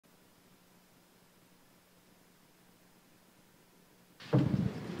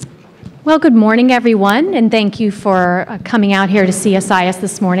Well, good morning, everyone, and thank you for coming out here to CSIS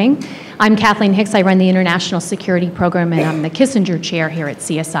this morning. I'm Kathleen Hicks. I run the International Security Program, and I'm the Kissinger Chair here at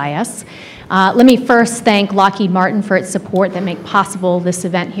CSIS. Let me first thank Lockheed Martin for its support that make possible this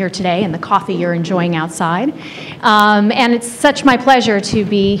event here today and the coffee you're enjoying outside. And it's such my pleasure to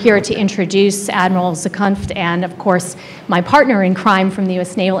be here to introduce Admiral Zukunft and, of course, my partner in crime from the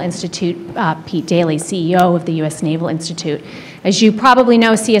U.S. Naval Institute, Pete Daly, CEO of the U.S. Naval Institute. As you probably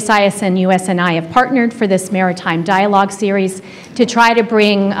know, CSIS and U.S. and I have partnered for this Maritime Dialogue series to try to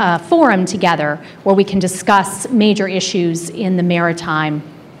bring a forum together where we can discuss major issues in the maritime.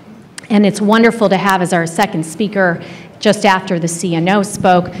 And it's wonderful to have as our second speaker, just after the CNO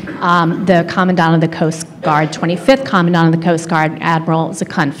spoke, the Commandant of the Coast Guard, 25th Commandant of the Coast Guard, Admiral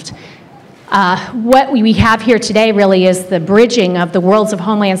Zukunft. What we have here today really is the bridging of the worlds of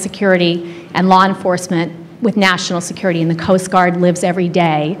Homeland Security and law enforcement with national security, and the Coast Guard lives every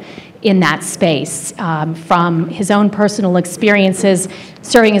day in that space. From his own personal experiences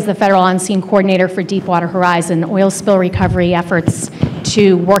serving as the Federal On-Scene Coordinator for Deepwater Horizon oil spill recovery efforts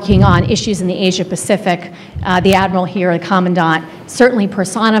to working on issues in the Asia-Pacific, the Admiral here, the Commandant, certainly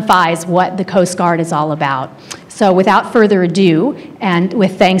personifies what the Coast Guard is all about. So without further ado, and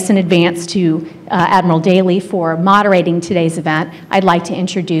with thanks in advance to Admiral Daly for moderating today's event, I'd like to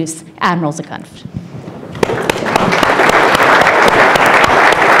introduce Admiral Zukunft.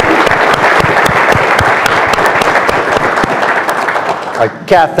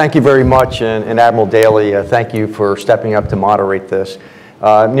 Kath, thank you very much, and Admiral Daly, thank you for stepping up to moderate this.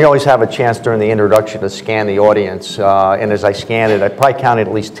 You always have a chance during the introduction to scan the audience, and as I scanned it, I probably counted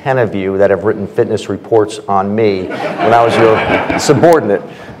at least 10 of you that have written fitness reports on me when I was your subordinate.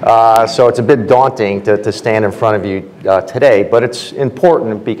 So it's a bit daunting to stand in front of you today, but it's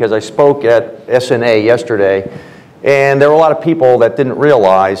important because I spoke at SNA yesterday, and there were a lot of people that didn't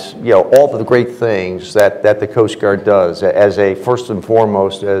realize, all of the great things that the Coast Guard does as first and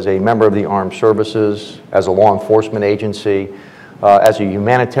foremost, as a member of the armed services, as a law enforcement agency, as a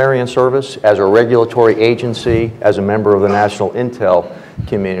humanitarian service, as a regulatory agency, as a member of the national intel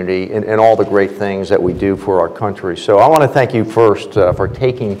community, and all the great things that we do for our country. So I want to thank you first for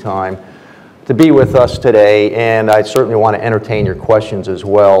taking time to be with us today, and I certainly want to entertain your questions as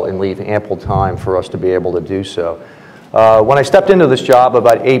well and leave ample time for us to be able to do so. When I stepped into this job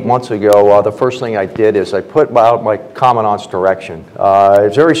about 8 months ago, the first thing I did is I put out my Commandant's direction.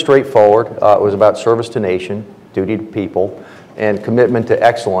 It's very straightforward. It was about service to nation, duty to people, and commitment to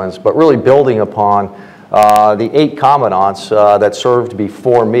excellence, but really building upon the 8 commandants that served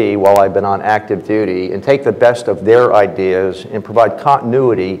before me while I've been on active duty, and take the best of their ideas and provide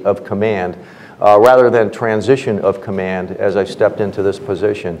continuity of command rather than transition of command as I stepped into this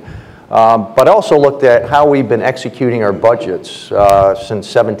position. But I also looked at how we've been executing our budgets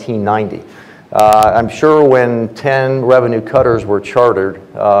since 1790. I'm sure when 10 revenue cutters were chartered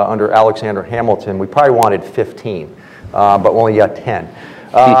under Alexander Hamilton, we probably wanted 15, but we only got 10.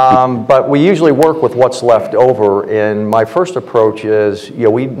 But we usually work with what's left over, and my first approach is,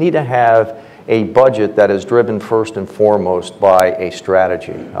 we need to have a budget that is driven first and foremost by a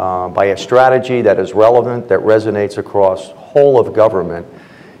strategy that is relevant, that resonates across whole of government.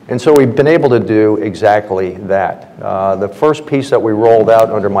 And so we've been able to do exactly that. The first piece that we rolled out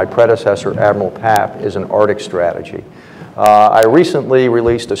under my predecessor, Admiral Papp, is an Arctic strategy. I recently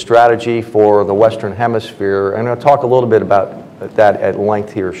released a strategy for the Western Hemisphere, and I'm going to talk a little bit about that at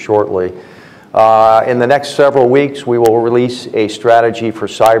length here shortly. In the next several weeks, we will release a strategy for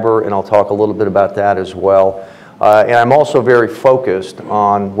cyber, and I'll talk a little bit about that as well. And I'm also very focused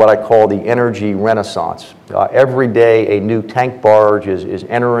on what I call the energy renaissance. Every day, a new tank barge is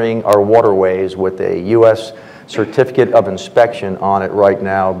entering our waterways with a U.S. certificate of inspection on it right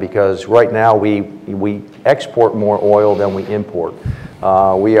now, because right now we export more oil than we import.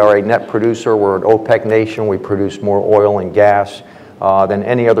 We are a net producer. We're an OPEC nation. We produce more oil and gas than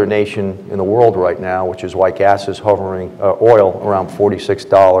any other nation in the world right now, which is why gas is hovering, oil around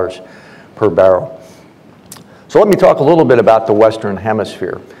 $46 per barrel. So let me talk a little bit about the Western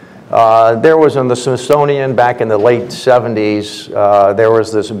Hemisphere. There was in the Smithsonian back in the late 70s, there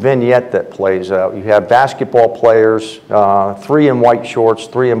was this vignette that plays out. You have basketball players, 3 in white shorts,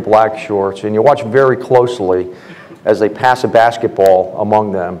 3 in black shorts, and you watch very closely as they pass a basketball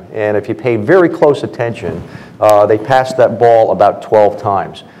among them. And if you pay very close attention, they pass that ball about 12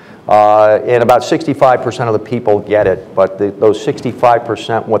 times. And about 65% of the people get it, but those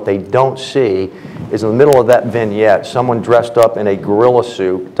 65%, what they don't see is in the middle of that vignette, someone dressed up in a gorilla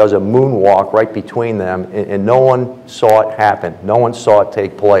suit does a moonwalk right between them, and no one saw it happen. No one saw it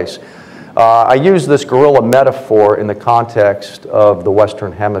take place. I use this guerrilla metaphor in the context of the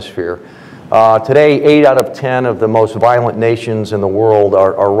Western Hemisphere. Today, 8 out of 10 of the most violent nations in the world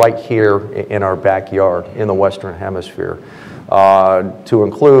are right here in our backyard in the Western Hemisphere, to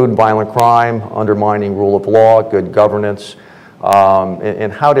include violent crime, undermining rule of law, good governance.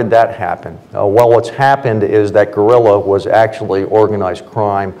 And how did that happen? Well, what's happened is that guerrilla was actually organized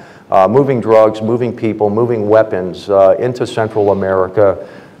crime, moving drugs, moving people, moving weapons into Central America,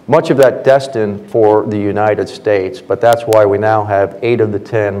 much of that destined for the United States, but that's why we now have 8 of the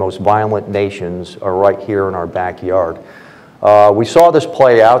 10 most violent nations are right here in our backyard. We saw this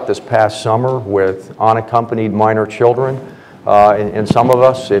play out this past summer with unaccompanied minor children. And some of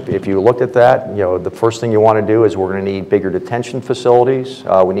us, if you looked at that, you know, the first thing you want to do is we're going to need bigger detention facilities.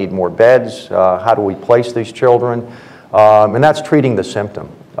 We need more beds. How do we place these children? And that's treating the symptom.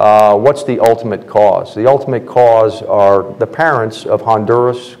 What's the ultimate cause? The ultimate cause are the parents of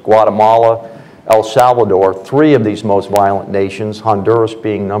Honduras, Guatemala, El Salvador, 3 of these most violent nations, Honduras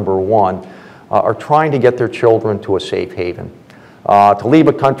being number 1, are trying to get their children to a safe haven. To leave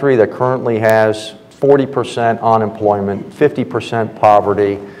a country that currently has 40% unemployment, 50%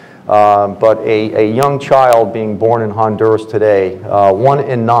 poverty, but a young child being born in Honduras today, 1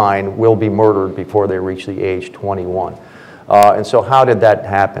 in 9 will be murdered before they reach the age 21. And so how did that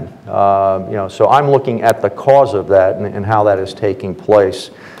happen? You know, so I'm looking at the cause of that and how that is taking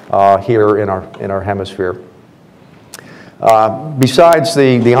place here in our hemisphere. Besides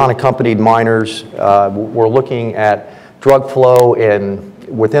the unaccompanied minors, we're looking at drug flow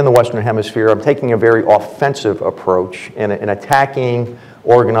within the Western Hemisphere. I'm taking a very offensive approach in attacking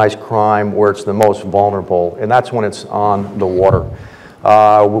organized crime where it's the most vulnerable, and that's when it's on the water.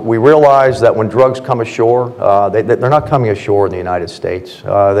 We realize that when drugs come ashore, they're not coming ashore in the United States.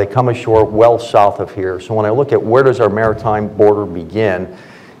 They come ashore well south of here. So when I look at where does our maritime border begin,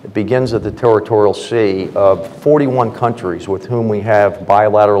 it begins at the territorial sea of 41 countries with whom we have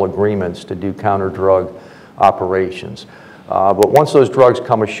bilateral agreements to do counter-drug operations. But once those drugs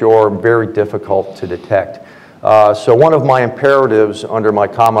come ashore, very difficult to detect. So one of my imperatives under my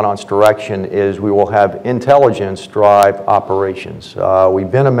Commandant's direction is we will have intelligence drive operations.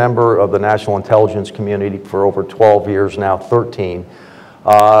 We've been a member of the national intelligence community for over 12 years now, 13.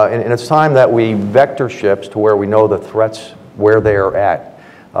 And it's time that we vector ships to where we know the threats, where they are at.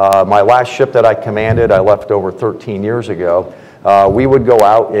 My last ship that I commanded, I left over 13 years ago. We would go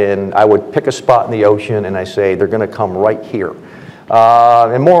out and I would pick a spot in the ocean and I say, they're going to come right here.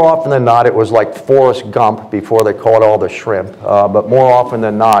 And more often than not, it was like Forrest Gump before they caught all the shrimp. But more often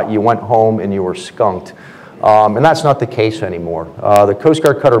than not, you went home and you were skunked. And that's not the case anymore. The Coast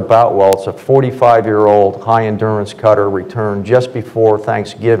Guard cutter Boutwell, it's a 45-year-old high-endurance cutter returned just before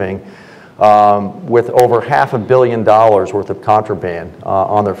Thanksgiving with over $500 million worth of contraband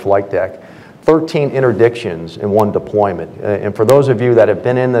on their flight deck. 13 interdictions in 1 deployment. And for those of you that have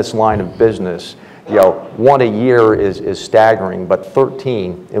been in this line of business, you know, 1 a year is staggering, but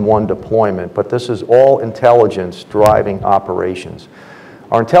 13 in 1 deployment. But this is all intelligence driving operations.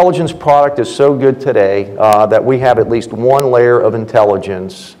 Our intelligence product is so good today that we have at least 1 layer of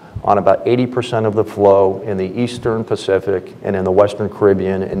intelligence on about 80% of the flow in the Eastern Pacific and in the Western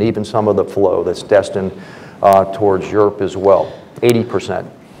Caribbean, and even some of the flow that's destined towards Europe as well, 80%.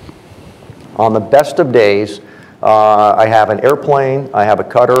 On the best of days, I have an airplane, I have a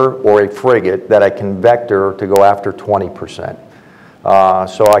cutter, or a frigate that I can vector to go after 20%.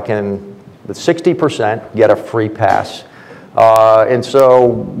 So I can, with 60%, get a free pass. And so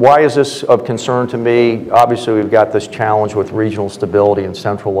why is this of concern to me? Obviously, we've got this challenge with regional stability in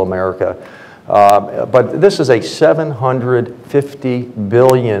Central America. But this is a $750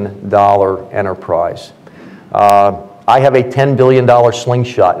 billion enterprise. I have a $10 billion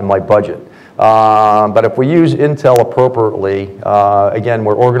slingshot in my budget. But if we use intel appropriately, again,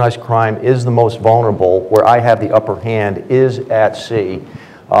 where organized crime is the most vulnerable, where I have the upper hand is at sea,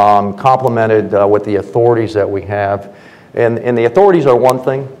 complemented with the authorities that we have. And the authorities are one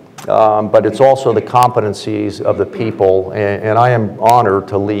thing, but it's also the competencies of the people. And I am honored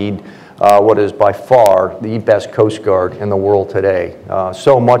to lead what is by far the best Coast Guard in the world today.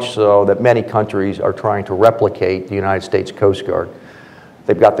 So much so that many countries are trying to replicate the United States Coast Guard.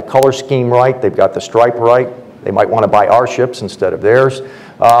 They've got the color scheme right, they've got the stripe right, they might want to buy our ships instead of theirs,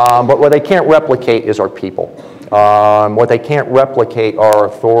 but what they can't replicate is our people. What they can't replicate are our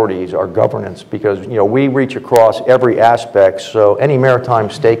authorities, our governance, because we reach across every aspect, so any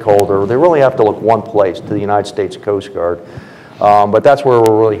maritime stakeholder, they really have to look one place, to the United States Coast Guard. But that's where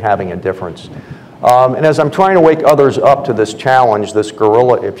we're really having a difference. And as I'm trying to wake others up to this challenge, this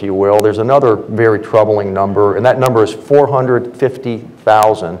gorilla, if you will, there's another very troubling number, and that number is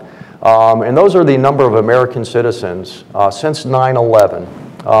 450,000 And those are the number of American citizens since 9/11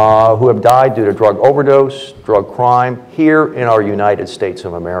 who have died due to drug overdose, drug crime here in our United States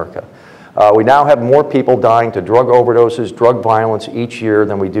of America. We now have more people dying to drug overdoses, drug violence each year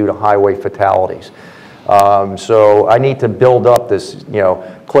than we do to highway fatalities. So I need to build up this,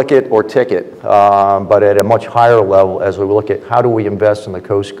 click it or ticket, but at a much higher level as we look at how do we invest in the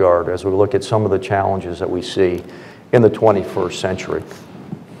Coast Guard, as we look at some of the challenges that we see in the 21st century.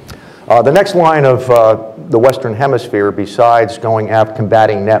 The next line of the Western Hemisphere, besides going after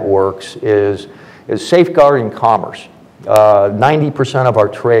combating networks, is safeguarding commerce. 90% of our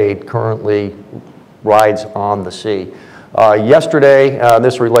trade currently rides on the sea. Yesterday,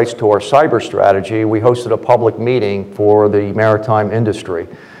 this relates to our cyber strategy, we hosted a public meeting for the maritime industry.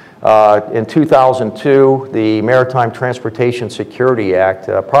 In 2002, the Maritime Transportation Security Act,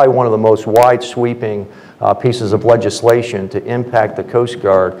 probably one of the most wide-sweeping pieces of legislation to impact the Coast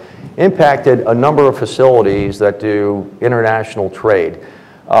Guard, impacted a number of facilities that do international trade.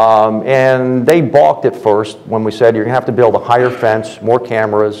 And they balked at first when we said you're going to have to build a higher fence, more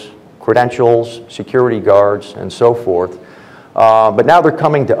cameras, credentials, security guards, and so forth. But now they're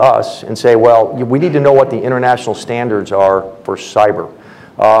coming to us and say, well, we need to know what the international standards are for cyber.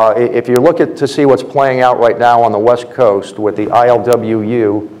 If you look to see what's playing out right now on the West Coast with the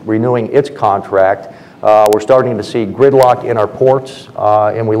ILWU renewing its contract, we're starting to see gridlock in our ports,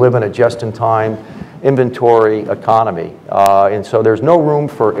 and we live in a just-in-time inventory economy. And so there's no room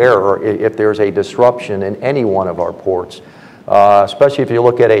for error if there's a disruption in any one of our ports. Especially if you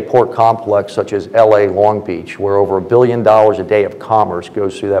look at a port complex such as LA Long Beach, where over $1 billion a day of commerce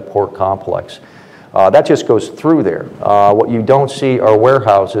goes through that port complex. That just goes through there. What you don't see are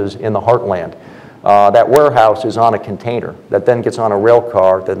warehouses in the heartland. That warehouse is on a container that then gets on a rail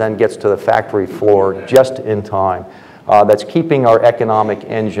car that then gets to the factory floor just in time. That's keeping our economic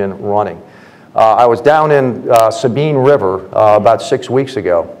engine running. I was down in Sabine River about 6 weeks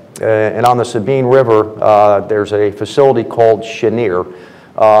ago. And on the Sabine River, there's a facility called Cheniere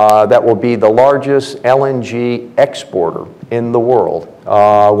that will be the largest LNG exporter in the world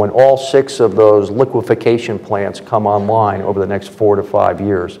when all 6 of those liquefaction plants come online over the next 4 to 5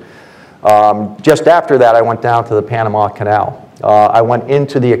 years. Just after that, I went down to the Panama Canal. I went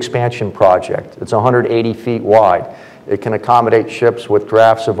into the expansion project. It's 180 feet wide. It can accommodate ships with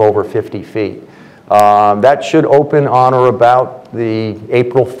drafts of over 50 feet. That should open on or about the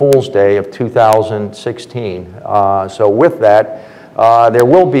April Fool's Day of 2016. So with that, there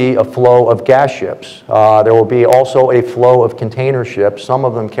will be a flow of gas ships. There will be also a flow of container ships, some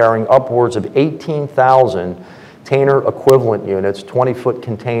of them carrying upwards of 18,000 container equivalent units, 20-foot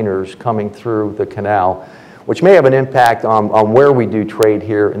containers coming through the canal, which may have an impact on where we do trade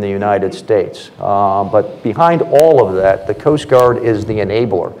here in the United States. But behind all of that, the Coast Guard is the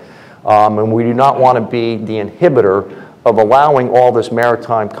enabler. And we do not want to be the inhibitor of allowing all this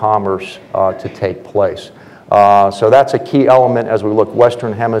maritime commerce to take place. So that's a key element as we look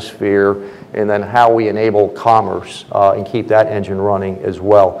Western Hemisphere and then how we enable commerce and keep that engine running as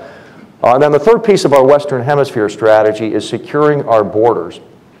well. And then the third piece of our Western Hemisphere strategy is securing our borders.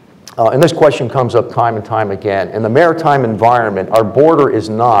 And this question comes up time and time again. In the maritime environment, our border is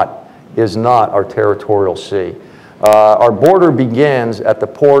not our territorial sea. Our border begins at the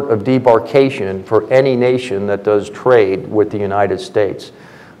port of debarkation for any nation that does trade with the United States.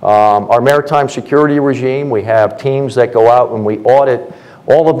 Our maritime security regime, we have teams that go out and we audit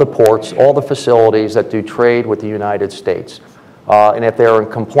all of the ports, all the facilities that do trade with the United States. And if they're in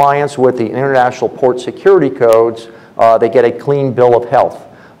compliance with the international port security codes, they get a clean bill of health.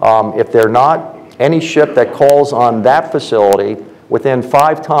 If they're not, any ship that calls on that facility within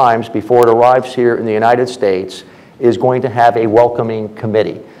 5 times before it arrives here in the United States is going to have a welcoming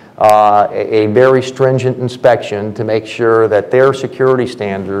committee, a very stringent inspection to make sure that their security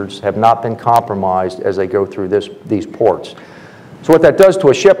standards have not been compromised as they go through these ports. So what that does to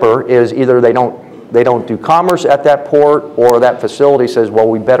a shipper is either they don't do commerce at that port, or that facility says, well,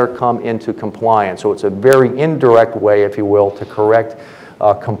 we better come into compliance. So it's a very indirect way, if you will, to correct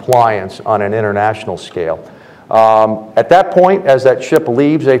compliance on an international scale. At that point, as that ship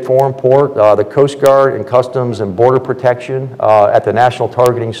leaves a foreign port, the Coast Guard and Customs and Border Protection at the National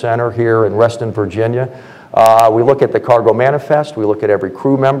Targeting Center here in Reston, Virginia, we look at the cargo manifest, we look at every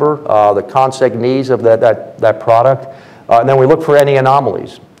crew member, the consignees of that product, and then we look for any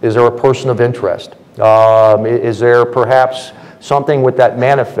anomalies. Is there a person of interest? Is there perhaps something with that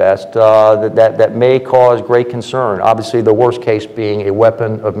manifest that may cause great concern? Obviously, the worst case being a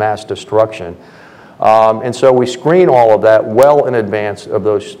weapon of mass destruction. And so we screen all of that well in advance of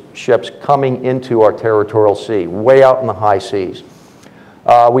those ships coming into our territorial sea, way out in the high seas.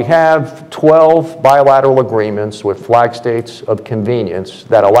 We have 12 bilateral agreements with flag states of convenience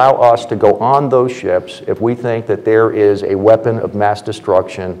that allow us to go on those ships if we think that there is a weapon of mass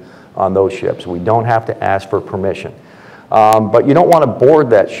destruction on those ships. We don't have to ask for permission. But you don't want to board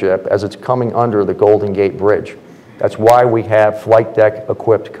that ship as it's coming under the Golden Gate Bridge. That's why we have flight deck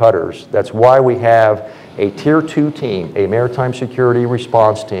equipped cutters. That's why we have a Tier 2 team, a Maritime Security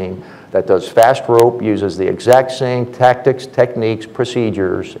Response team, that does fast rope, uses the exact same tactics, techniques,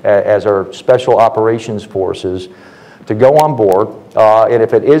 procedures as our special operations forces to go on board, and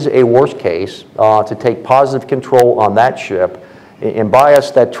if it is a worst case, to take positive control on that ship and buy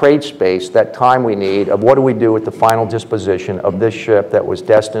us that trade space, that time we need of what do we do with the final disposition of this ship that was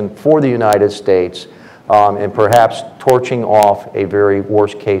destined for the United States, and perhaps torching off a very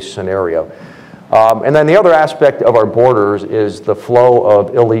worst case scenario. And then the other aspect of our borders is the flow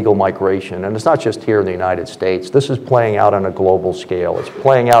of illegal migration. And it's not just here in the United States. This is playing out on a global scale. It's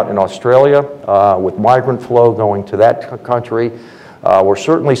playing out in Australia with migrant flow going to that country. We're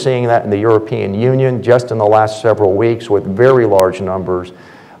certainly seeing that in the European Union just in the last several weeks with very large numbers.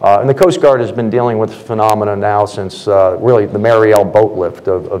 And the Coast Guard has been dealing with this phenomenon now since really the Mariel boat lift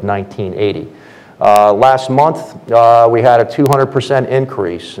of 1980. Last month, we had a 200%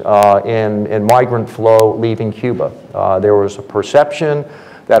 increase in migrant flow leaving Cuba. There was a perception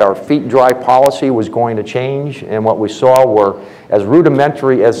that our feet dry policy was going to change, and what we saw were, as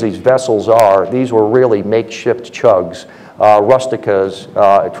rudimentary as these vessels are, these were really makeshift chugs, rusticas,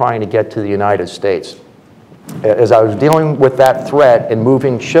 trying to get to the United States. As I was dealing with that threat and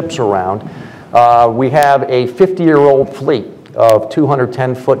moving ships around, we have a 50-year-old fleet of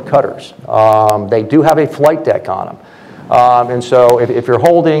 210-foot cutters. They do have a flight deck on them. And so if you're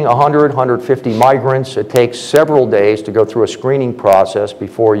holding 100, 150 migrants, it takes several days to go through a screening process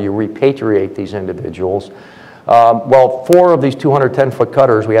before you repatriate these individuals. Well, 4 of these 210-foot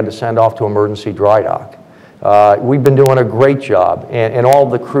cutters we had to send off to emergency dry dock. We've been doing a great job, and all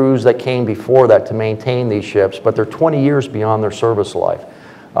the crews that came before that to maintain these ships, but they're 20 years beyond their service life.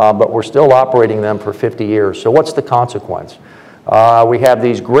 But we're still operating them for 50 years. So what's the consequence? We have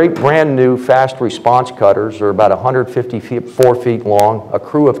these great brand new fast response cutters. They're about 154 feet long, a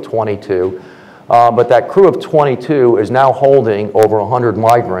crew of 22. But that crew of 22 is now holding over 100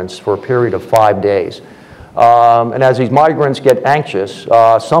 migrants for a period of 5 days. And as these migrants get anxious,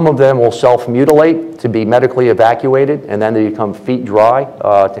 some of them will self-mutilate to be medically evacuated, and then they become feet dry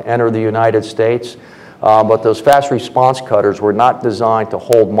to enter the United States. But those fast response cutters were not designed to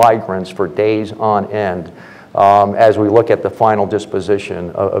hold migrants for days on end as we look at the final disposition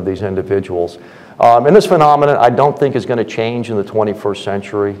of these individuals. And this phenomenon I don't think is going to change in the 21st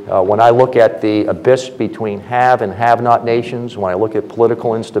century. When I look at the abyss between have and have-not nations, when I look at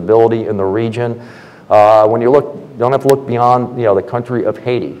political instability in the region, when you don't have to look beyond the country of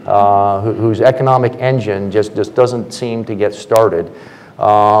Haiti, whose economic engine just doesn't seem to get started.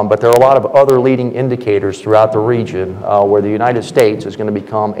 But there are a lot of other leading indicators throughout the region where the United States is going to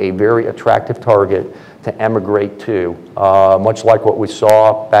become a very attractive target to emigrate to, much like what we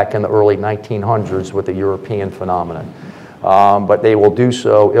saw back in the early 1900s with the European phenomenon. But they will do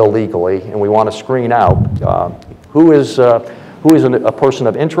so illegally, and we want to screen out who is a person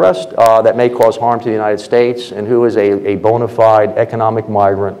of interest that may cause harm to the United States, and who is a bona fide economic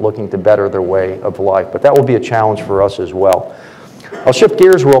migrant looking to better their way of life. But that will be a challenge for us as well. I'll shift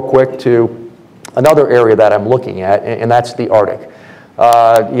gears real quick to another area that I'm looking at, and that's the Arctic.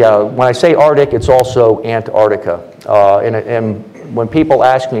 When I say Arctic, it's also Antarctica. And when people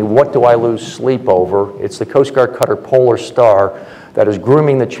ask me, what do I lose sleep over? It's the Coast Guard cutter Polar Star that is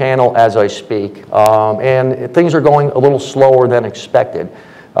grooming the channel as I speak. And things are going a little slower than expected.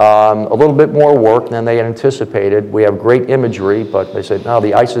 A little bit more work than they had anticipated. We have great imagery, but they said, no,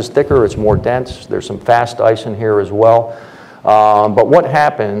 the ice is thicker, it's more dense. There's some fast ice in here as well. But what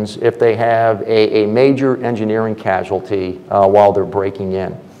happens if they have a major engineering casualty while they're breaking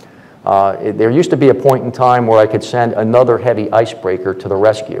in? There used to be a point in time where I could send another heavy icebreaker to the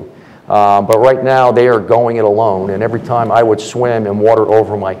rescue. But right now they are going it alone, and every time I would swim and water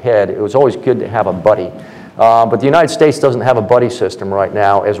over my head, it was always good to have a buddy. But the United States doesn't have a buddy system right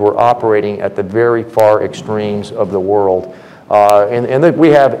now as we're operating at the very far extremes of the world. And we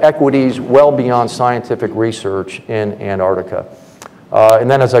have equities well beyond scientific research in Antarctica.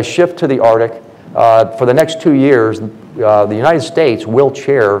 And then as I shift to the Arctic, for the next 2 years, the United States will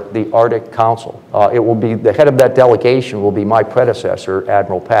chair the Arctic Council. It will be, the head of that delegation will be my predecessor,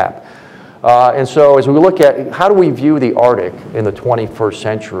 Admiral Papp. And so as we look at how do we view the Arctic in the 21st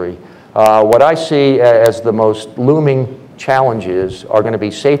century, what I see as the most looming challenges are going to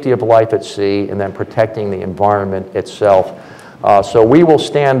be safety of life at sea and then protecting the environment itself. So we will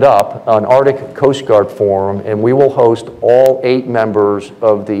stand up an Arctic Coast Guard Forum, and we will host all 8 members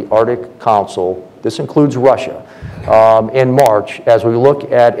of the Arctic Council, this includes Russia, in March as we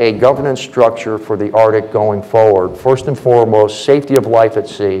look at a governance structure for the Arctic going forward. First and foremost, safety of life at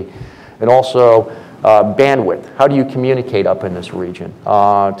sea, and also bandwidth. How do you communicate up in this region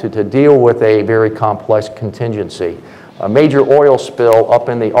to deal with a very complex contingency? A major oil spill up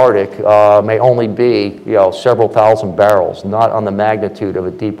in the Arctic may only be, several thousand barrels, not on the magnitude of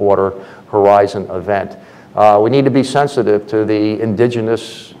a Deepwater Horizon event. We need to be sensitive to the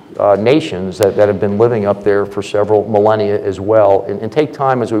indigenous nations that have been living up there for several millennia as well, and take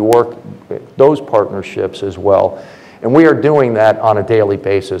time as we work those partnerships as well. And we are doing that on a daily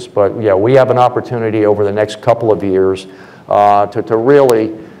basis. But yeah, we have an opportunity over the next couple of years to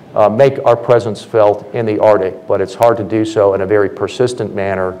really make our presence felt in the Arctic, but it's hard to do so in a very persistent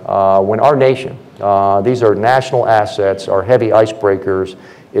manner when our nation, these are national assets, our heavy icebreakers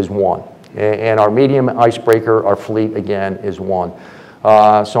is one, and our medium icebreaker, our fleet again, is one.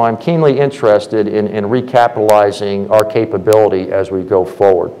 So I'm keenly interested in recapitalizing our capability as we go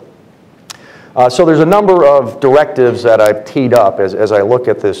forward. So there's a number of directives that I've teed up as I look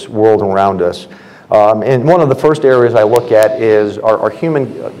at this world around us. And one of the first areas I look at is our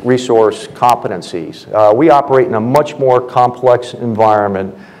human resource competencies. We operate in a much more complex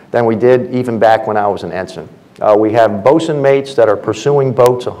environment than we did even back when I was an ensign. We have bosun mates that are pursuing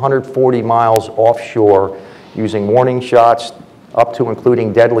boats 140 miles offshore using warning shots up to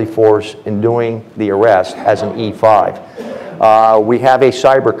including deadly force in doing the arrest as an E5. We have a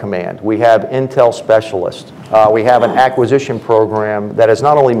cyber command. We have intel specialists. We have an acquisition program that has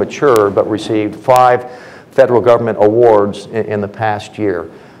not only matured but received 5 federal government awards in the past year.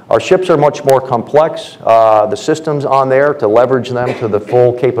 Our ships are much more complex. The systems on there, to leverage them to the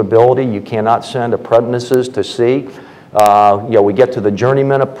full capability, you cannot send apprentices to sea. We get to the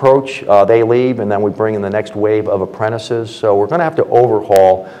journeyman approach, they leave, and then we bring in the next wave of apprentices. So we're going to have to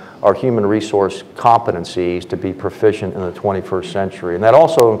overhaul our human resource competencies to be proficient in the 21st century. And that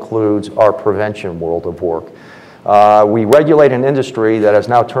also includes our prevention world of work. We regulate an industry that is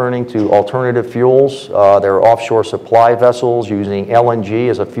now turning to alternative fuels. There are offshore supply vessels using LNG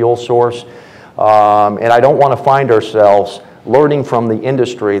as a fuel source. And I don't want to find ourselves learning from the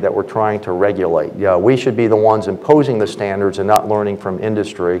industry that we're trying to regulate. We should be the ones imposing the standards and not learning from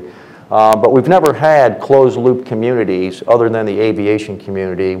industry. But we've never had closed-loop communities other than the aviation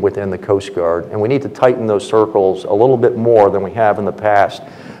community within the Coast Guard, and we need to tighten those circles a little bit more than we have in the past,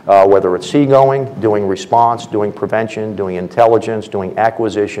 whether it's seagoing, doing response, doing prevention, doing intelligence, doing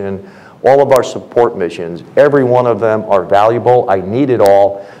acquisition, all of our support missions. Every one of them are valuable. I need it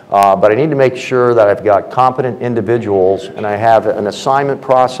all, but I need to make sure that I've got competent individuals and I have an assignment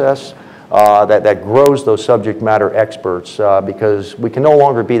process that grows those subject matter experts, because we can no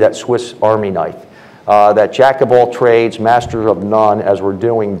longer be that Swiss Army knife, that jack of all trades, master of none, as we're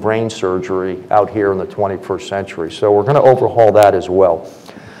doing brain surgery out here in the 21st century. So we're going to overhaul that as well.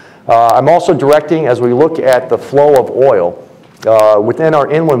 I'm also directing, as we look at the flow of oil within our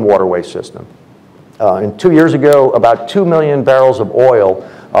inland waterway system. And 2 years ago, about 2 million barrels of oil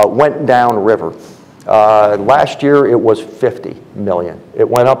went downriver. Last year, it was 50 million. It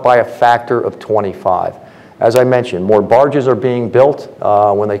went up by a factor of 25. As I mentioned, more barges are being built.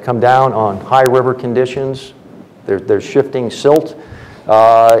 When they come down on high river conditions, they're shifting silt,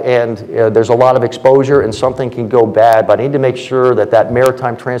 and there's a lot of exposure, and something can go bad. But I need to make sure that that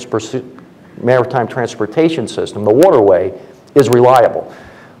maritime transportation system, the waterway, is reliable.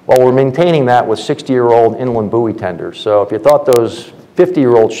 Well, we're maintaining that with 60-year-old inland buoy tenders. So if you thought those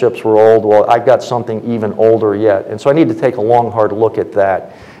 50-year-old ships were old, well, I've got something even older yet. And so I need to take a long, hard look at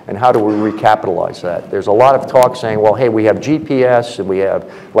that, and how do we recapitalize that? There's a lot of talk saying, well, hey, we have GPS and we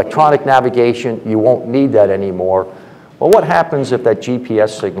have electronic navigation, you won't need that anymore. Well, what happens if that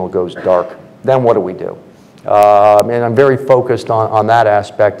GPS signal goes dark? Then what do we do? And I'm very focused on that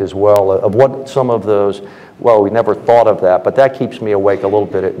aspect as well, of what some of those, well, we never thought of that, but that keeps me awake a little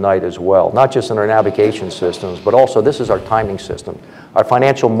bit at night as well. Not just in our navigation systems, but also this is our timing system. Our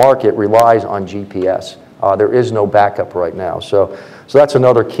financial market relies on GPS. There is no backup right now. So that's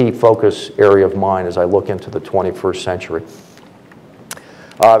another key focus area of mine as I look into the 21st century.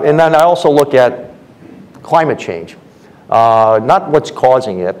 And then I also look at climate change. Not what's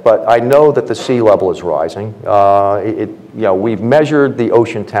causing it, but I know that the sea level is rising. We've measured the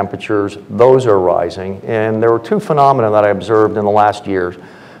ocean temperatures; those are rising. And there were 2 phenomena that I observed in the last year.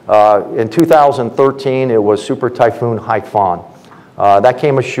 In 2013, it was Super Typhoon Haiyan. That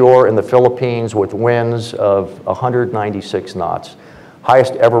came ashore in the Philippines with winds of 196 knots.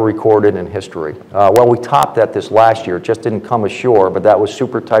 highest ever recorded in history. Well, we topped that this last year. It just didn't come ashore, but that was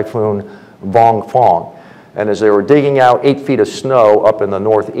Super Typhoon Vong Phong. And as they were digging out 8 feet of snow up in the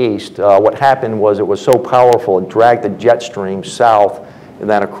northeast, what happened was it was so powerful it dragged the jet stream south and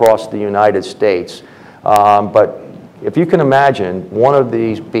then across the United States. But if you can imagine one of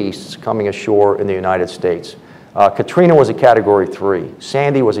these beasts coming ashore in the United States, Katrina was a Category 3.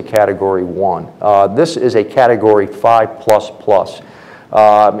 Sandy was a Category 1. This is a Category 5++.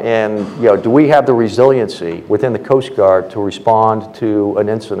 And do we have the resiliency within the Coast Guard to respond to an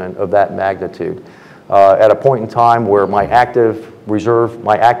incident of that magnitude? At a point in time where my active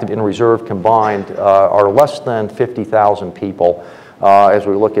in reserve combined are less than 50,000 people as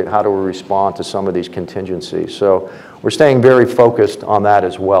we look at how do we respond to some of these contingencies. So we're staying very focused on that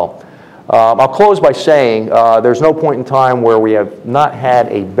as well. I'll close by saying there's no point in time where we have not had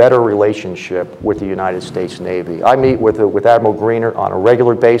a better relationship with the United States Navy. I meet with Admiral Greener on a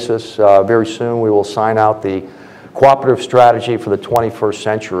regular basis. Very soon we will sign out the cooperative strategy for the 21st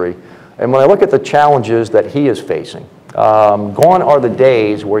century. And when I look at the challenges that he is facing, gone are the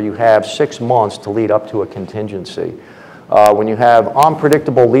days where you have 6 months to lead up to a contingency. When you have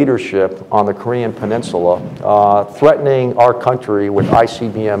unpredictable leadership on the Korean Peninsula, threatening our country with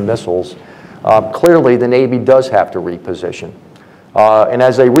ICBM missiles, clearly the Navy does have to reposition. And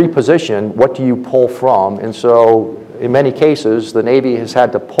as they reposition, what do you pull from? And so in many cases, the Navy has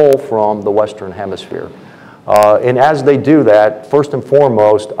had to pull from the Western Hemisphere. And as they do that, first and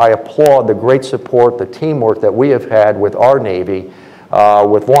foremost, I applaud the great support, the teamwork that we have had with our Navy,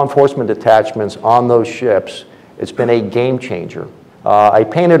 with law enforcement detachments on those ships. It's been a game changer. I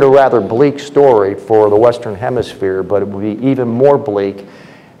painted a rather bleak story for the Western Hemisphere, but it would be even more bleak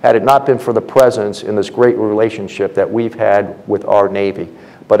had it not been for the presence in this great relationship that we've had with our Navy.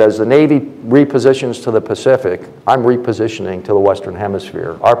 But as the Navy repositions to the Pacific, I'm repositioning to the Western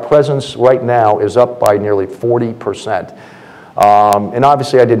Hemisphere. Our presence right now is up by nearly 40%. And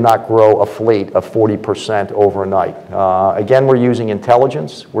obviously I did not grow a fleet of 40% overnight. Again, we're using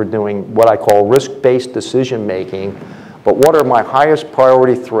intelligence. We're doing what I call risk-based decision making. But what are my highest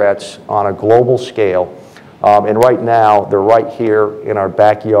priority threats on a global scale? And right now, they're right here in our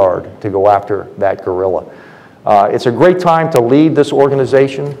backyard to go after that gorilla. It's a great time to lead this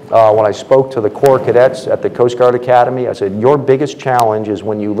organization. When I spoke to the Corps cadets at the Coast Guard Academy, I said, your biggest challenge is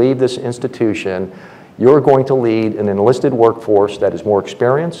when you leave this institution, you're going to lead an enlisted workforce that is more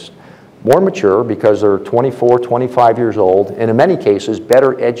experienced, more mature because they're 24, 25 years old, and in many cases,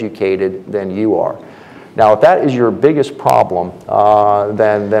 better educated than you are. Now, if that is your biggest problem,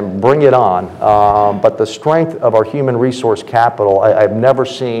 then bring it on. But the strength of our human resource capital, I've never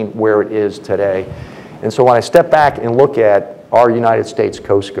seen where it is today. And so when I step back and look at our United States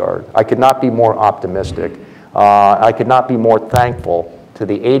Coast Guard, I could not be more optimistic. I could not be more thankful to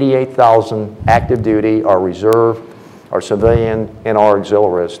the 88,000 active duty, our reserve, our civilian, and our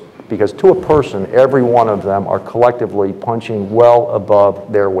auxiliaries, because to a person, every one of them are collectively punching well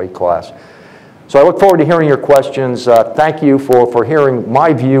above their weight class. So I look forward to hearing your questions. Thank you for hearing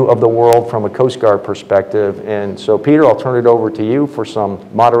my view of the world from a Coast Guard perspective. And so, Peter, I'll turn it over to you for some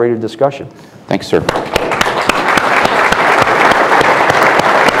moderated discussion. Thanks, sir.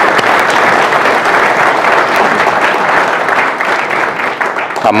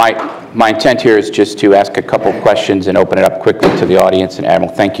 My intent here is just to ask a couple of questions and open it up quickly to the audience. And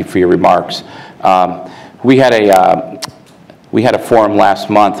Admiral, thank you for your remarks. We had a forum last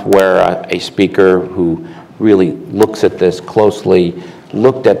month where a speaker who really looks at this closely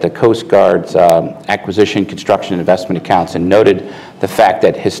looked at the Coast Guard's acquisition, construction, investment accounts and noted the fact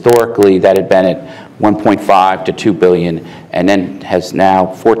that historically that had been at 1.5 to 2 billion and then has now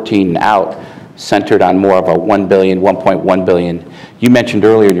 14 out centered on more of a 1 billion, 1.1 billion. You mentioned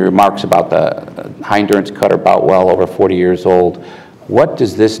earlier in your remarks about the high endurance cutter Boutwell over 40 years old. What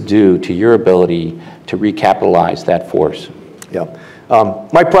does this do to your ability to recapitalize that force? Yeah.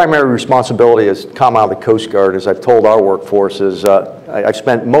 My primary responsibility as Commandant of the Coast Guard, as I've told our workforce, is I've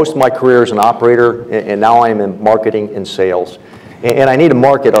spent most of my career as an operator, and now I'm in marketing and sales. And I need to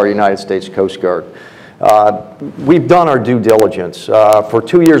market our United States Coast Guard. We've done our due diligence. For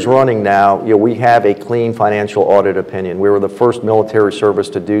 2 years running now, we have a clean financial audit opinion. We were the first military service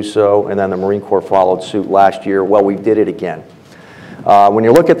to do so, and then the Marine Corps followed suit last year. Well, we did it again. When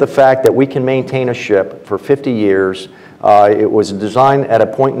you look at the fact that we can maintain a ship for 50 years, it was designed at a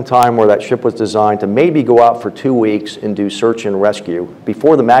point in time where that ship was designed to maybe go out for 2 weeks and do search and rescue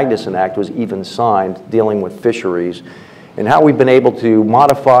before the Magnuson Act was even signed dealing with fisheries, and how we've been able to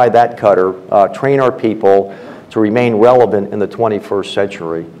modify that cutter, train our people to remain relevant in the 21st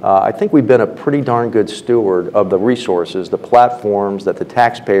century. I think we've been a pretty darn good steward of the resources, the platforms that the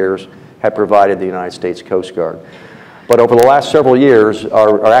taxpayers have provided the United States Coast Guard. But over the last several years,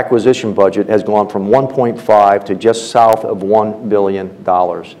 our acquisition budget has gone from 1.5 to just south of $1 billion.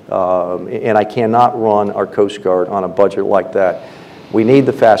 And I cannot run our Coast Guard on a budget like that. We need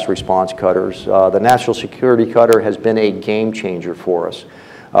the fast response cutters. The National Security Cutter has been a game changer for us.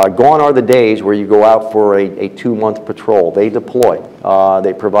 Gone are the days where you go out for a 2-month patrol. They deploy.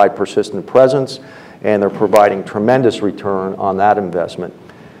 They provide persistent presence, and they're providing tremendous return on that investment.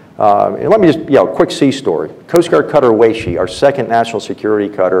 And let me just, quick sea story. Coast Guard Cutter Weishi, our second national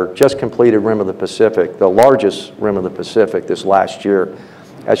security cutter, just completed Rim of the Pacific, the largest Rim of the Pacific this last year.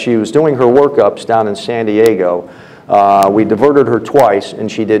 As she was doing her workups down in San Diego, we diverted her twice,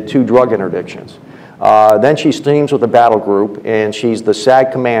 and she did 2 drug interdictions. Then she steams with the battle group, and she's the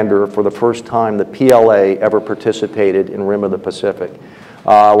SAG commander for the first time the PLA ever participated in Rim of the Pacific.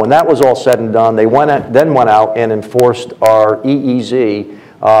 When that was all said and done, they then went out and enforced our EEZ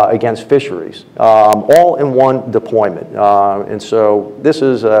against fisheries, all in one deployment. And so this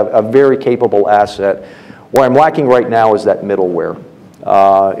is a very capable asset. What I'm lacking right now is that middleware,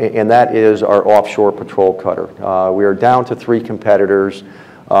 and that is our offshore patrol cutter. We are down to 3 competitors.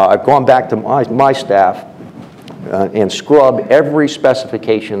 I've gone back to my staff and scrubbed every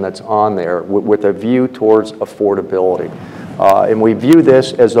specification that's on there with a view towards affordability. And we view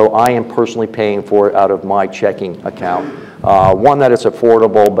this as though I am personally paying for it out of my checking account. One, that it's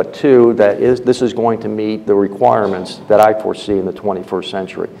affordable, but 2, that this is going to meet the requirements that I foresee in the 21st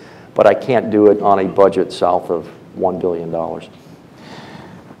century. But I can't do it on a budget south of $1 billion.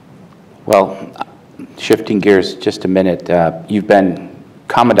 Well, shifting gears just a minute, you've been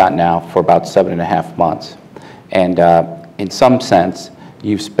Commandant now for about 7.5 months. And in some sense,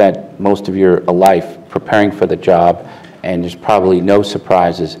 you've spent most of your life preparing for the job, and there's probably no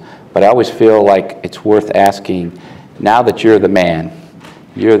surprises. But I always feel like it's worth asking, now that you're the man,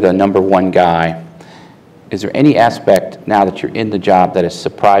 you're the #1 guy, is there any aspect now that you're in the job that has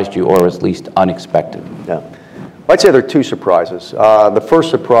surprised you or is at least unexpected? Yeah. I'd say there are 2 surprises. The first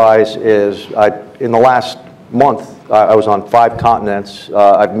surprise is in the last month, I was on 5 continents.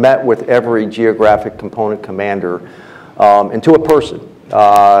 I've met with every geographic component commander, and to a person.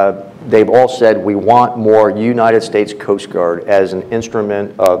 They've all said we want more United States Coast Guard as an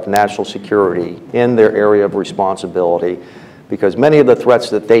instrument of national security in their area of responsibility, because many of the threats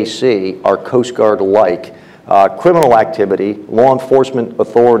that they see are Coast Guard-like. Criminal activity, law enforcement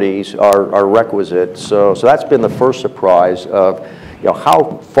authorities are requisite. So that's been the first surprise of,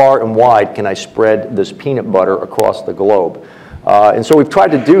 how far and wide can I spread this peanut butter across the globe? And so we've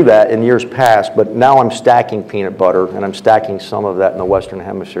tried to do that in years past, but now I'm stacking peanut butter, and I'm stacking some of that in the Western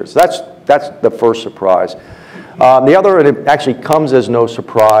Hemisphere. So that's the first surprise. The other, and it actually comes as no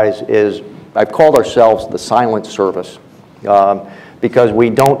surprise, is I've called ourselves the silent service, because we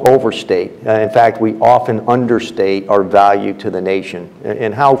don't overstate. In fact, we often understate our value to the nation,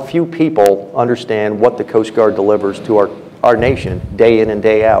 and how few people understand what the Coast Guard delivers to our nation day in and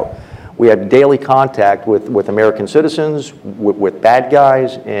day out. We have daily contact with American citizens, with bad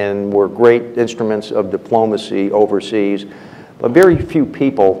guys, and we're great instruments of diplomacy overseas. But very few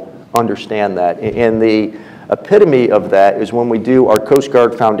people understand that. And the epitome of that is when we do our Coast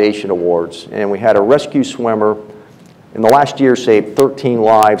Guard Foundation Awards. And we had a rescue swimmer in the last year saved 13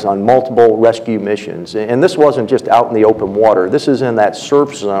 lives on multiple rescue missions. And this wasn't just out in the open water. This is in that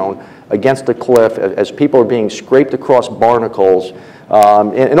surf zone against the cliff as people are being scraped across barnacles.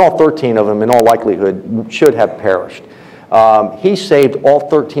 And all 13 of them, in all likelihood, should have perished. He saved all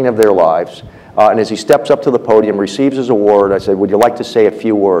 13 of their lives. And as he steps up to the podium, receives his award, I said, would you like to say a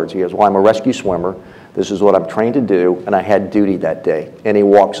few words? He goes, well, I'm a rescue swimmer. This is what I'm trained to do, and I had duty that day. And he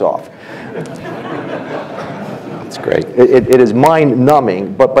walks off. That's great. It is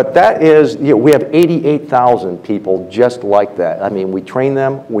mind-numbing, but that is, we have 88,000 people just like that. I mean, we train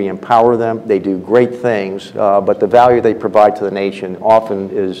them, we empower them, they do great things, but the value they provide to the nation often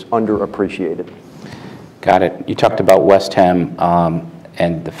is underappreciated. Got it. You talked about West Hem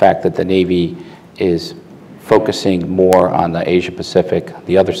and the fact that the Navy is focusing more on the Asia Pacific,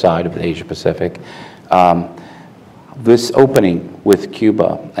 the other side of the Asia Pacific. This opening with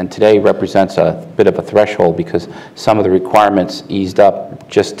Cuba, and today represents a bit of a threshold because some of the requirements eased up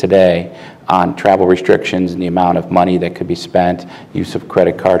just today on travel restrictions and the amount of money that could be spent, use of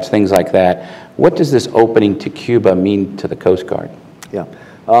credit cards, things like that. What does this opening to Cuba mean to the Coast Guard? Yeah.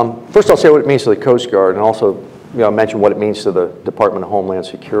 First I'll say what it means to the Coast Guard, and also mention what it means to the Department of Homeland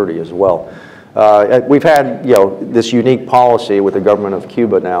Security as well. We've had, this unique policy with the government of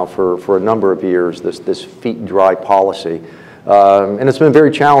Cuba now for a number of years, this feet dry policy. And it's been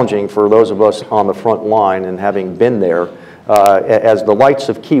very challenging for those of us on the front line, and having been there, as the lights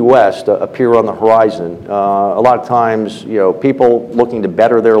of Key West appear on the horizon, a lot of times, people looking to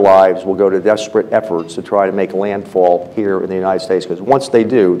better their lives will go to desperate efforts to try to make landfall here in the United States, because once they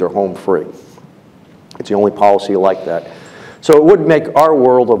do, they're home free. It's the only policy like that. So it would make our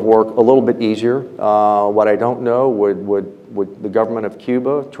world of work a little bit easier. What I don't know, would the government of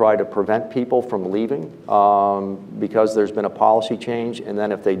Cuba try to prevent people from leaving because there's been a policy change? And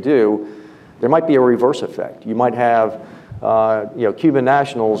then if they do, there might be a reverse effect. You might have Cuban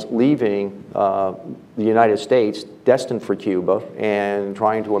nationals leaving the United States destined for Cuba and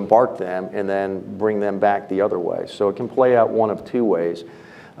trying to embark them and then bring them back the other way. So it can play out one of two ways.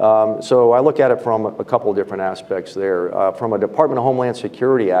 So I look at it from a couple of different aspects there. From a Department of Homeland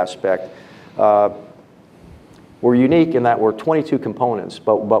Security aspect, we're unique in that we're 22 components,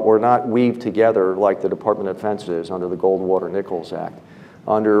 but we're not weaved together like the Department of Defense is under the Goldwater-Nichols Act.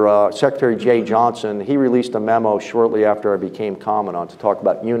 Under Secretary Jay Johnson, he released a memo shortly after I became Commandant to talk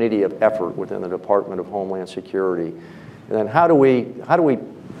about unity of effort within the Department of Homeland Security. And then how do we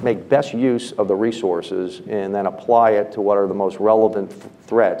make best use of the resources and then apply it to what are the most relevant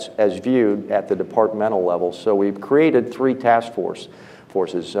threats as viewed at the departmental level. So we've created 3 task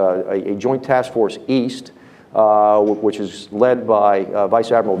forces, a Joint Task Force East, which is led by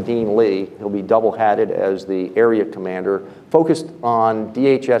Vice Admiral Dean Lee. He'll be double-hatted as the area commander, focused on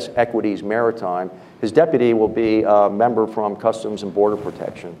DHS Equities Maritime. His deputy will be a member from Customs and Border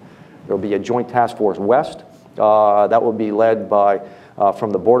Protection. There will be a Joint Task Force West that will be led by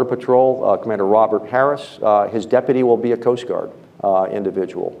from the Border Patrol, Commander Robert Harris. His deputy will be a Coast Guard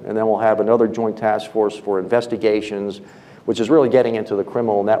individual. And then we'll have another Joint Task Force for investigations, which is really getting into the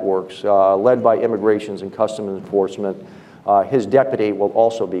criminal networks, led by Immigrations and Customs Enforcement. His deputy will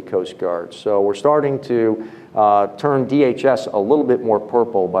also be Coast Guard. So we're starting to turn DHS a little bit more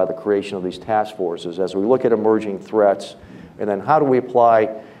purple by the creation of these task forces as we look at emerging threats. And then how do we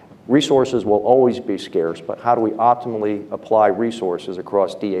apply resources will always be scarce, but how do we optimally apply resources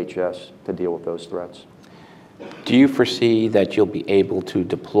across DHS to deal with those threats? Do you foresee that you'll be able to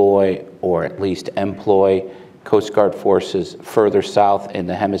deploy or at least employ Coast Guard forces further south in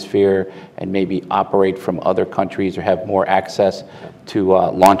the hemisphere and maybe operate from other countries or have more access to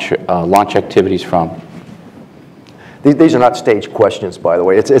launch activities from? These are not staged questions, by the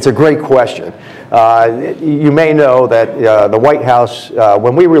way. It's a great question. You may know that the White House,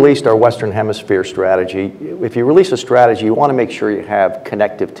 when we released our Western Hemisphere strategy, if you release a strategy, you want to make sure you have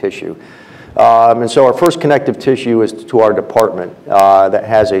connective tissue. And so our first connective tissue is to our department that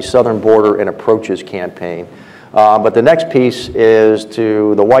has a Southern Border and Approaches campaign. But the next piece is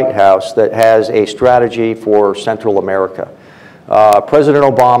to the White House that has a strategy for Central America. President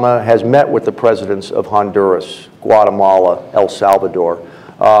Obama has met with the presidents of Honduras, Guatemala, El Salvador.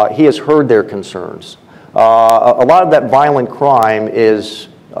 He has heard their concerns. A lot of that violent crime is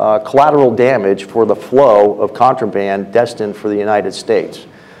collateral damage for the flow of contraband destined for the United States.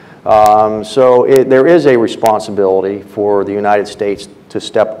 So there is a responsibility for the United States to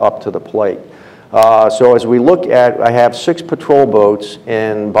step up to the plate. So as we look at, I have 6 patrol boats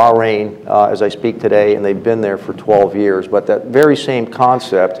in Bahrain as I speak today, and they've been there for 12 years, but that very same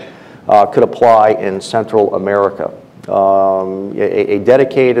concept could apply in Central America. A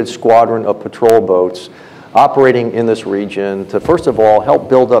dedicated squadron of patrol boats operating in this region to, first of all, help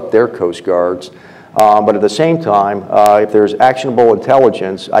build up their Coast Guards, but at the same time, if there's actionable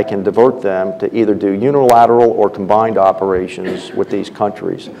intelligence, I can divert them to either do unilateral or combined operations with these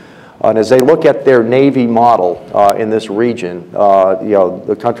countries. And as they look at their Navy model in this region,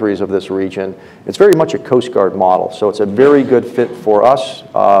 the countries of this region, it's very much a Coast Guard model. So it's a very good fit for us,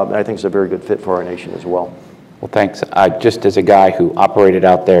 and I think it's a very good fit for our nation as well. Well, thanks. Just as a guy who operated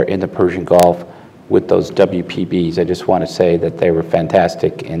out there in the Persian Gulf with those WPBs, I just want to say that they were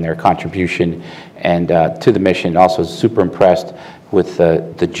fantastic in their contribution and to the mission. Also super impressed with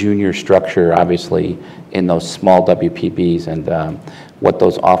the junior structure, obviously, in those small WPBs, and what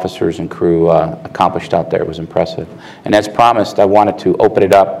those officers and crew accomplished out there was impressive. And as promised, I wanted to open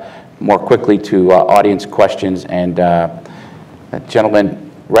it up more quickly to audience questions. And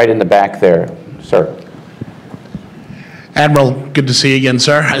gentleman right in the back there, sir. Admiral, good to see you again,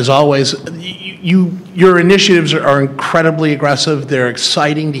 sir. As always, your initiatives are incredibly aggressive. They're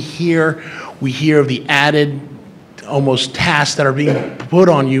exciting to hear. We hear of the added almost tasks that are being put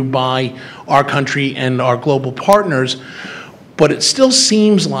on you by our country and our global partners. But it still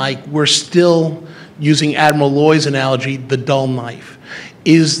seems like we're still, using Admiral Loy's analogy, the dull knife.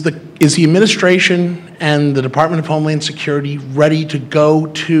 Is Is the administration and the Department of Homeland Security ready to go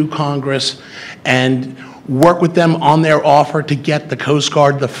to Congress and work with them on their offer to get the Coast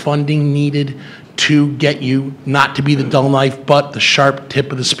Guard the funding needed to get you not to be the dull knife, but the sharp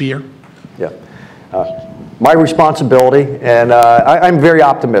tip of the spear? Yeah. My responsibility, and I'm very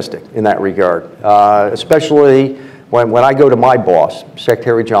optimistic in that regard, especially when I go to my boss,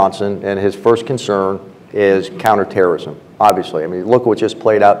 Secretary Johnson, and his first concern is counterterrorism, obviously. I mean, look what just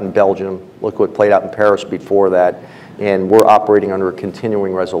played out in Belgium, look what played out in Paris before that, and we're operating under a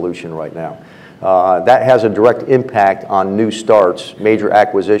continuing resolution right now. That has a direct impact on new starts, major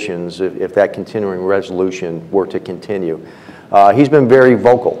acquisitions, if that continuing resolution were to continue. He's been very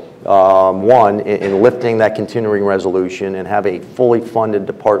vocal, one, in lifting that continuing resolution and have a fully funded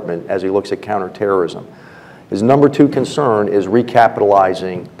department as he looks at counterterrorism. His number 2 concern is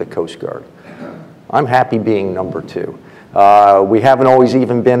recapitalizing the Coast Guard. I'm happy being number 2. We haven't always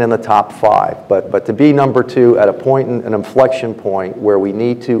even been in the top 5, but to be number 2 at a point, an inflection point where we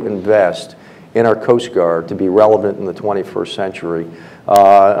need to invest in our Coast Guard to be relevant in the 21st century,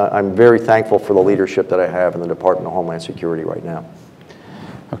 I'm very thankful for the leadership that I have in the Department of Homeland Security right now.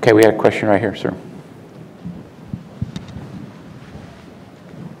 Okay, we had a question right here, sir.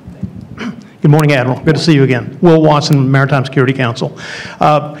 Good morning, Admiral. Good to see you again. Will Watson, Maritime Security Council.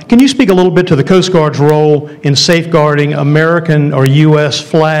 Can you speak a little bit to the Coast Guard's role in safeguarding American or U.S.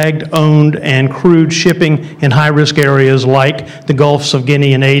 flagged, owned, and crewed shipping in high-risk areas like the Gulfs of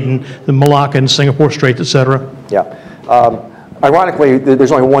Guinea and Aden, the Malacca and Singapore Straits, et cetera? Yeah. Ironically,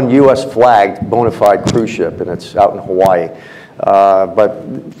 there's only one U.S. flagged bona fide cruise ship, and it's out in Hawaii. But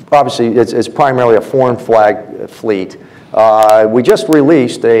obviously, it's primarily a foreign flag fleet. We just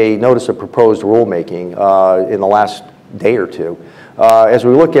released a notice of proposed rulemaking in the last day or two. As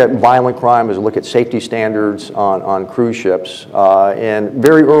we look at violent crime, as we look at safety standards on cruise ships, and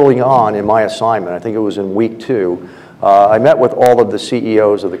very early on in my assignment, I think it was in week 2, I met with all of the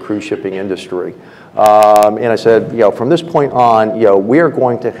CEOs of the cruise shipping industry. And I said, from this point on, we are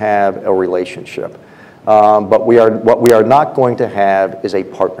going to have a relationship. But what we are not going to have is a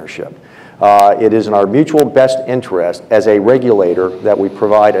partnership. It is in our mutual best interest as a regulator that we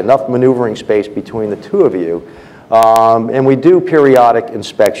provide enough maneuvering space between the two of you. And we do periodic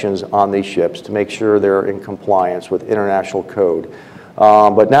inspections on these ships to make sure they're in compliance with international code.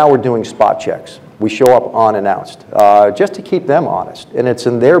 But now we're doing spot checks. We show up unannounced, just to keep them honest. And it's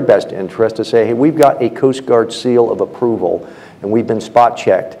in their best interest to say, hey, we've got a Coast Guard seal of approval, and we've been spot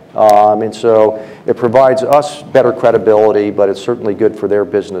checked. And so it provides us better credibility, but it's certainly good for their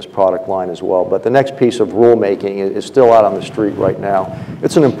business product line as well. But the next piece of rulemaking is still out on the street right now.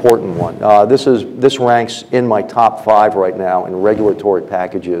 It's an important one. This ranks in my top 5 right now in regulatory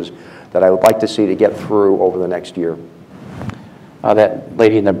packages that I would like to see to get through over the next year. That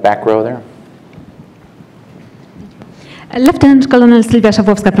lady in the back row there. Lieutenant Colonel Sylwia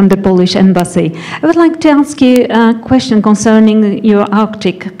Szafowska from the Polish Embassy. I would like to ask you a question concerning your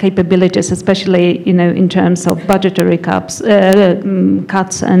Arctic capabilities, especially in terms of budgetary cuts,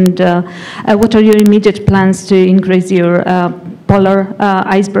 and what are your immediate plans to increase your polar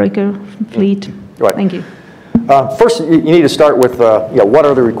icebreaker fleet? Right. Thank you. First, you need to start with what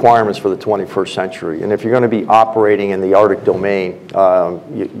are the requirements for the 21st century? And if you're going to be operating in the Arctic domain,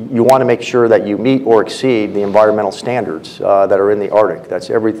 you want to make sure that you meet or exceed the environmental standards that are in the Arctic. That's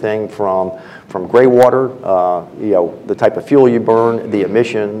everything from gray water, the type of fuel you burn, the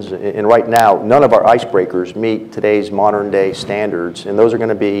emissions. And right now, none of our icebreakers meet today's modern day standards, and those are going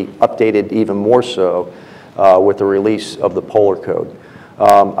to be updated even more so with the release of the Polar Code.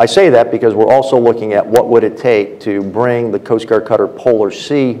 I say that because we're also looking at what would it take to bring the Coast Guard cutter Polar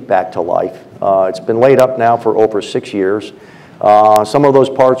Sea back to life. It's been laid up now for over 6 years. Some of those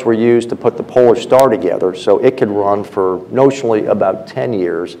parts were used to put the Polar Star together, so it could run for notionally about 10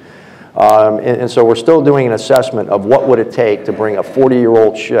 years. And so we're still doing an assessment of what would it take to bring a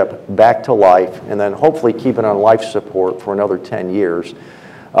 40-year-old ship back to life and then hopefully keep it on life support for another 10 years.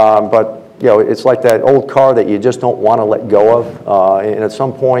 But it's like that old car that you just don't want to let go of. And at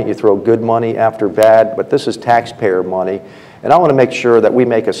some point, you throw good money after bad, but this is taxpayer money. And I want to make sure that we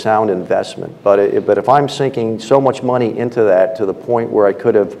make a sound investment. But if I'm sinking so much money into that to the point where I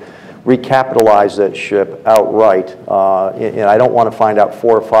could have recapitalized that ship outright, and I don't want to find out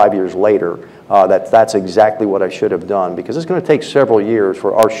 4 or 5 years later that's exactly what I should have done, because it's going to take several years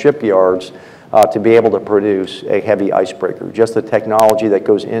for our shipyards to be able to produce a heavy icebreaker. Just the technology that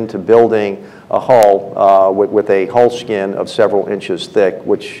goes into building a hull with a hull skin of several inches thick,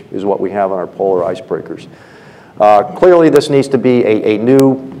 which is what we have on our polar icebreakers. Clearly, this needs to be a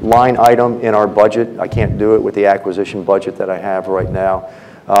new line item in our budget. I can't do it with the acquisition budget that I have right now.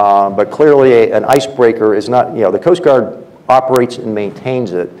 But clearly an icebreaker is not, the Coast Guard operates and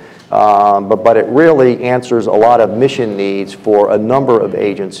maintains it, but it really answers a lot of mission needs for a number of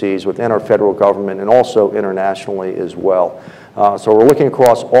agencies within our federal government and also internationally as well. So we're looking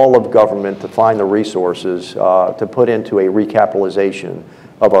across all of government to find the resources to put into a recapitalization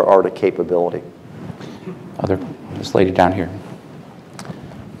of our Arctic capability. This lady down here.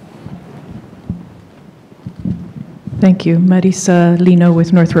 Thank you. Marisa Lino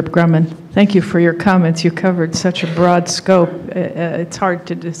with Northrop Grumman. Thank you for your comments. You covered such a broad scope. It's hard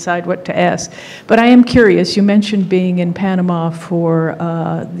to decide what to ask. But I am curious. You mentioned being in Panama for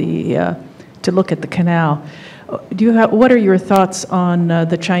to look at the canal. What are your thoughts on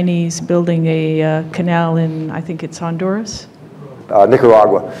the Chinese building a canal in, I think it's Honduras?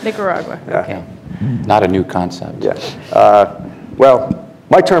 Nicaragua. Nicaragua, okay. Not a new concept. Yes. Well,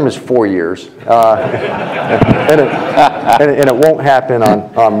 my term is 4 years, and it won't happen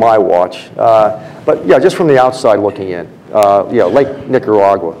on my watch. But yeah, just from the outside looking in, Lake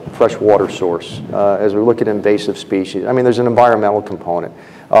Nicaragua, freshwater source. As we look at invasive species, I mean, there's an environmental component.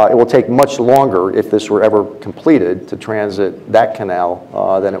 It will take much longer if this were ever completed to transit that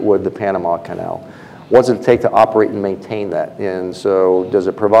canal than it would the Panama Canal. What does it take to operate and maintain that? And so does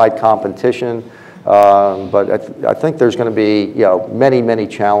it provide competition? But I think there's going to be many, many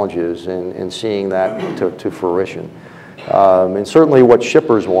challenges in seeing that to fruition. And certainly what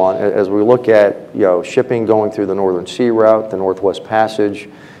shippers want, as we look at shipping going through the Northern Sea Route, the Northwest Passage,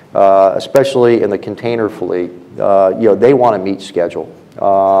 especially in the container fleet, they want to meet schedule.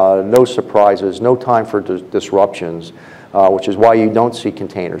 No surprises, no time for disruptions, which is why you don't see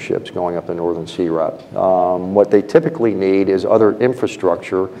container ships going up the Northern Sea Route. What they typically need is other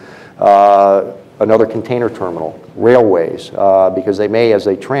infrastructure, another container terminal, railways, because they may, as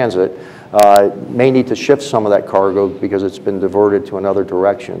they transit, may need to shift some of that cargo because it's been diverted to another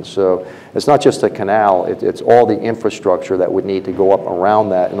direction. So it's not just a canal, it's all the infrastructure that would need to go up around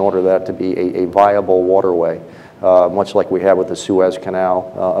that in order for that to be a viable waterway, much like we have with the Suez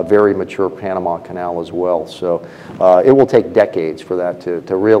Canal, a very mature Panama Canal as well. So it will take decades for that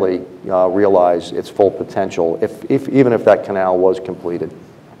to really realize its full potential, even if that canal was completed.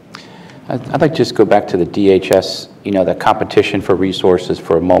 I'd like to just go back to the DHS, the competition for resources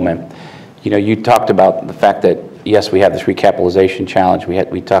for a moment. You talked about the fact that, yes, we have this recapitalization challenge.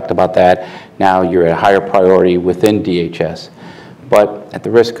 We talked about that. Now you're at a higher priority within DHS. But at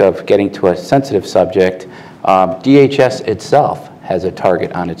the risk of getting to a sensitive subject, DHS itself has a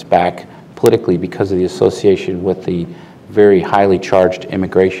target on its back politically because of the association with the very highly charged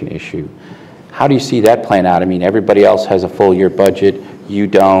immigration issue. How do you see that playing out? I mean, everybody else has a full year budget. You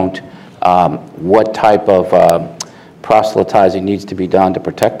don't. What type of proselytizing needs to be done to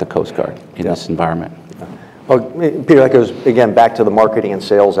protect the Coast Guard in this environment? Well, Peter, that goes, again, back to the marketing and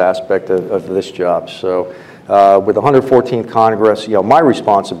sales aspect of this job. So with the 114th Congress, my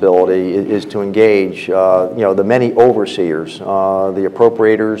responsibility is to engage, the many overseers, the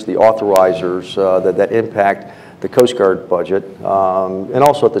appropriators, the authorizers that impact the Coast Guard budget, and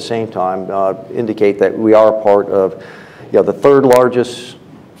also at the same time indicate that we are a part of, the third largest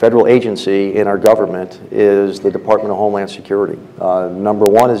federal agency in our government is the Department of Homeland Security. Number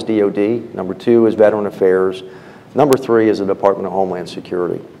one is DOD, number two is Veteran Affairs, number three is the Department of Homeland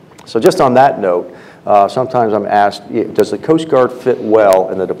Security. So just on that note, sometimes I'm asked, does the Coast Guard fit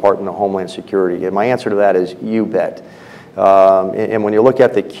well in the Department of Homeland Security? And my answer to that is, you bet. And when you look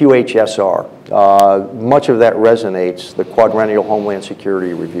at the QHSR, much of that resonates, the Quadrennial Homeland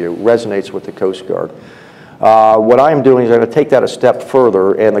Security Review resonates with the Coast Guard. What I am doing is I'm going to take that a step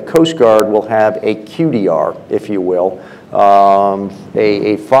further, and the Coast Guard will have a QDR, if you will,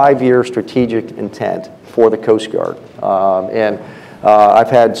 a 5-year strategic intent for the Coast Guard. I've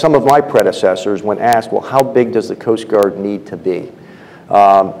had some of my predecessors, when asked, well, how big does the Coast Guard need to be?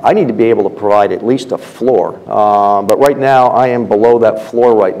 I need to be able to provide at least a floor, but right now I am below that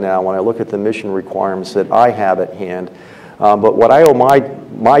floor right now when I look at the mission requirements that I have at hand. But what I owe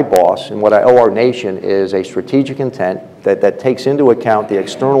my boss and what I owe our nation is a strategic intent that takes into account the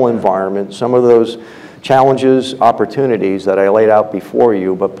external environment, some of those challenges, opportunities that I laid out before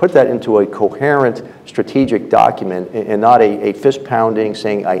you, but put that into a coherent strategic document and not a fist-pounding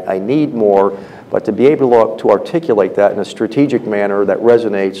saying, I need more, but to be able to articulate that in a strategic manner that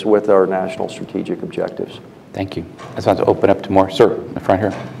resonates with our national strategic objectives. Thank you. I just want to open up to more. Sir, in the front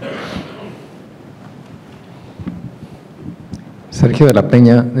here. Sergio de la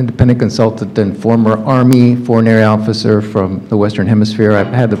Peña, independent consultant and former Army Foreign Area Officer from the Western Hemisphere. I've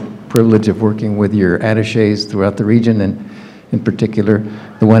had the privilege of working with your attaches throughout the region, and in particular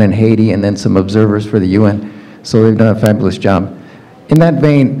the one in Haiti, and then some observers for the UN. So they've done a fabulous job. In that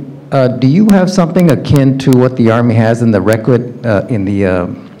vein, do you have something akin to what the Army has in the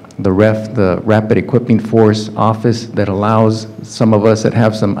the Rapid Equipping Force Office that allows some of us that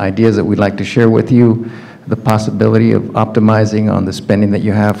have some ideas that we'd like to share with you the possibility of optimizing on the spending that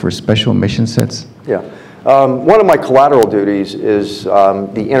you have for special mission sets? Yeah. One of my collateral duties is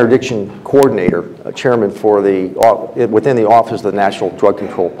the interdiction coordinator, chairman for within the Office of the National Drug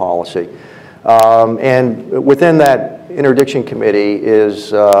Control Policy. And within that interdiction committee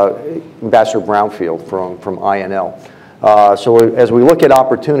is Ambassador Brownfield from INL. So as we look at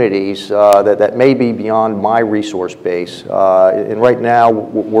opportunities that may be beyond my resource base, and right now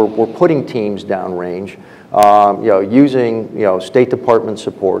we're putting teams downrange, using State Department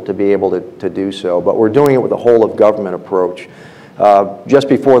support to be able to do so, but we're doing it with a whole of government approach. Just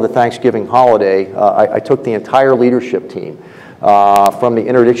before the Thanksgiving holiday, I took the entire leadership team from the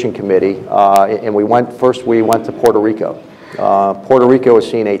interdiction committee, and we went to Puerto Rico. Puerto Rico has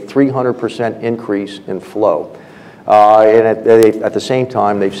seen a 300% increase in flow. And at the same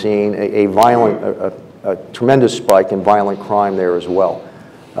time, they've seen a tremendous spike in violent crime there as well.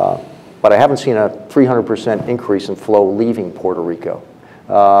 But I haven't seen a 300% increase in flow leaving Puerto Rico,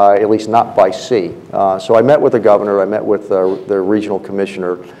 at least not by sea. So I met with the governor, I met with the regional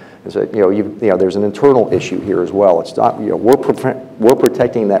commissioner, and said, there's an internal issue here as well. It's not, we're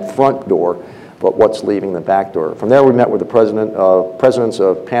protecting that front door, but what's leaving the back door? From there, we met with the presidents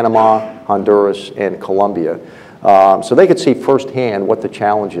of Panama, Honduras, and Colombia. So they could see firsthand what the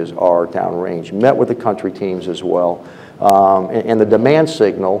challenges are downrange. Met with the country teams as well. And the demand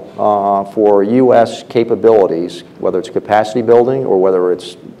signal for U.S. capabilities, whether it's capacity building or whether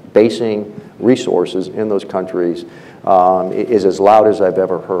it's basing resources in those countries, is as loud as I've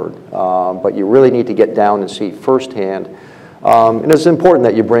ever heard. But you really need to get down and see firsthand. And it's important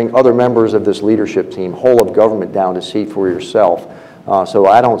that you bring other members of this leadership team, whole of government, down to see for yourself. So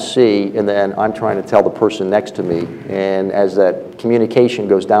I don't see, and then I'm trying to tell the person next to me, and as that communication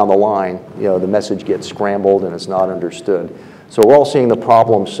goes down the line, the message gets scrambled and it's not understood. So we're all seeing the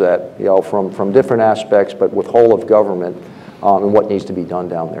problem set, from different aspects, but with whole of government, and what needs to be done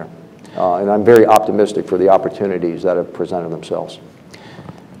down there. And I'm very optimistic for the opportunities that have presented themselves.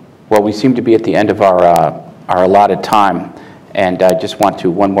 Well, we seem to be at the end of our allotted time, and I just want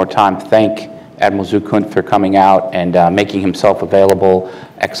to one more time thank Admiral Zukunft for coming out and making himself available.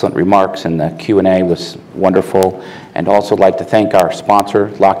 Excellent remarks, and the Q&A was wonderful. And also like to thank our sponsor,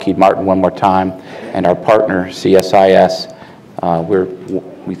 Lockheed Martin, one more time, and our partner, CSIS.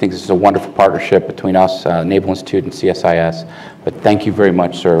 We think this is a wonderful partnership between us, Naval Institute, and CSIS. But thank you very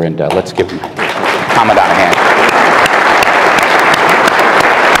much, sir, and let's give Commandant a hand.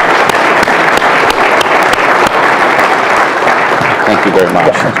 Thank you very much.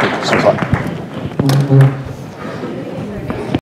 Yeah, thank you.